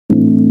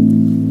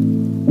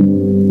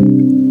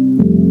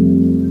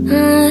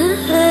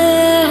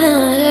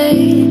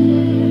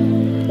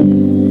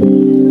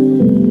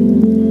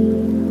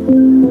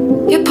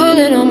You're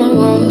pulling all my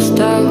walls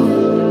down.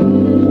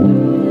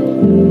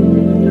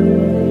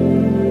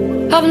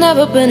 I've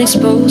never been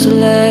exposed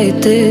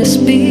like this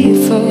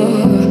before.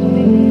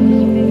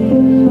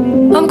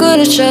 I'm good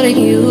at shutting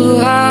you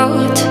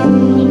out.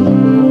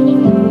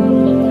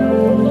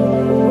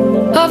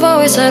 I've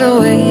always had a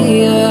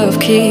way of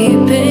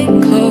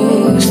keeping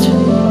closed.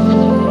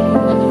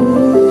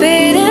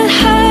 Beating,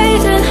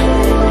 hiding,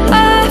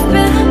 I've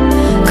been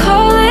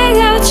calling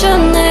out your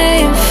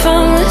name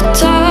from the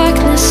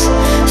darkness,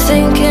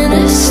 thinking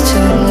it's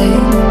too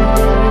late.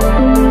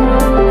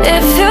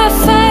 If you're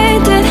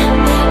finding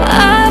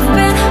I've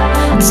been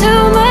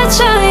too much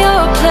on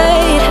your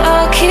plate,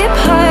 I'll keep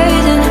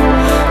hiding,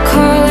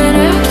 calling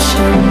out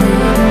your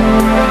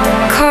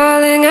name,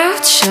 calling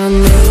out your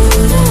name.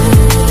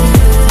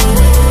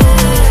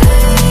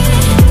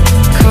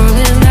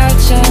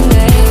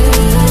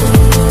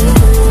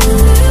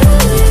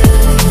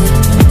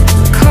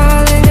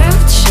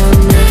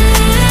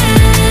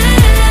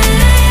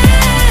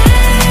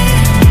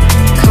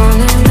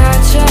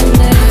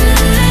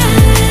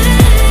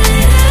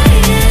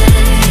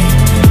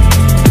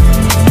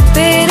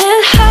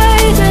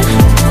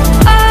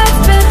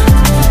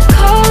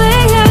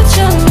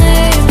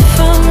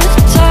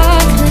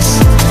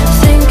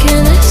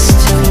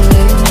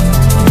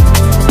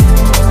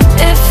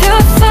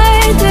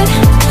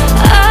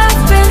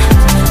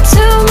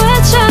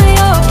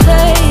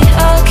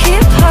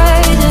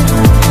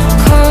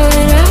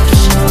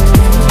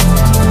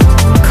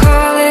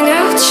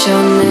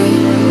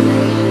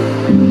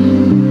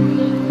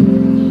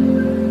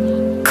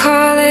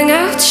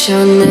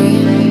 Your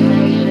name.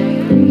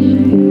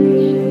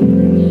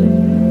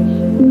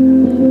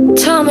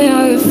 Tell me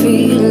how you're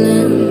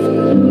feeling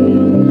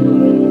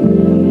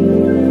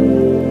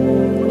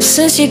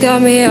since you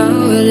got me out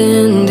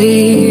in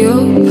the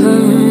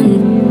open.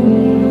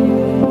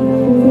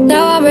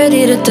 Now I'm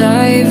ready to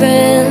dive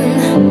in.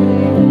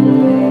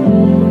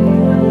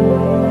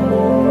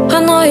 I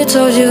know you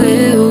told you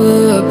it